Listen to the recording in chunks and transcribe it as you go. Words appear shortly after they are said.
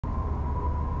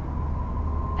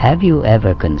Have you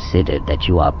ever considered that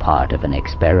you are part of an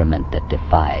experiment that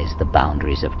defies the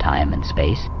boundaries of time and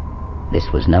space?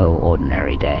 This was no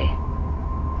ordinary day.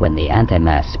 When the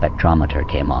antimass spectrometer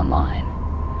came online,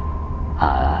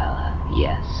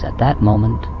 yes, at that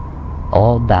moment,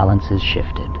 all balances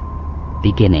shifted.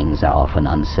 Beginnings are often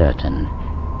uncertain,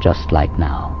 just like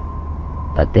now.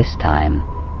 But this time,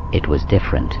 it was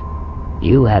different.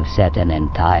 You have set an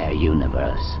entire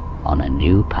universe on a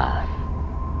new path.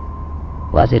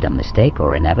 Was it a mistake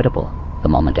or inevitable, the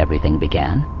moment everything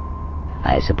began?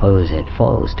 I suppose it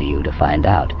falls to you to find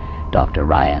out, Dr.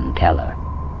 Ryan Keller.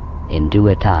 In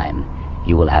due time,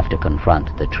 you will have to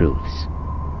confront the truths.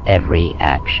 Every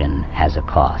action has a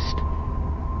cost,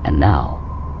 and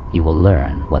now you will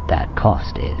learn what that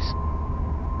cost is.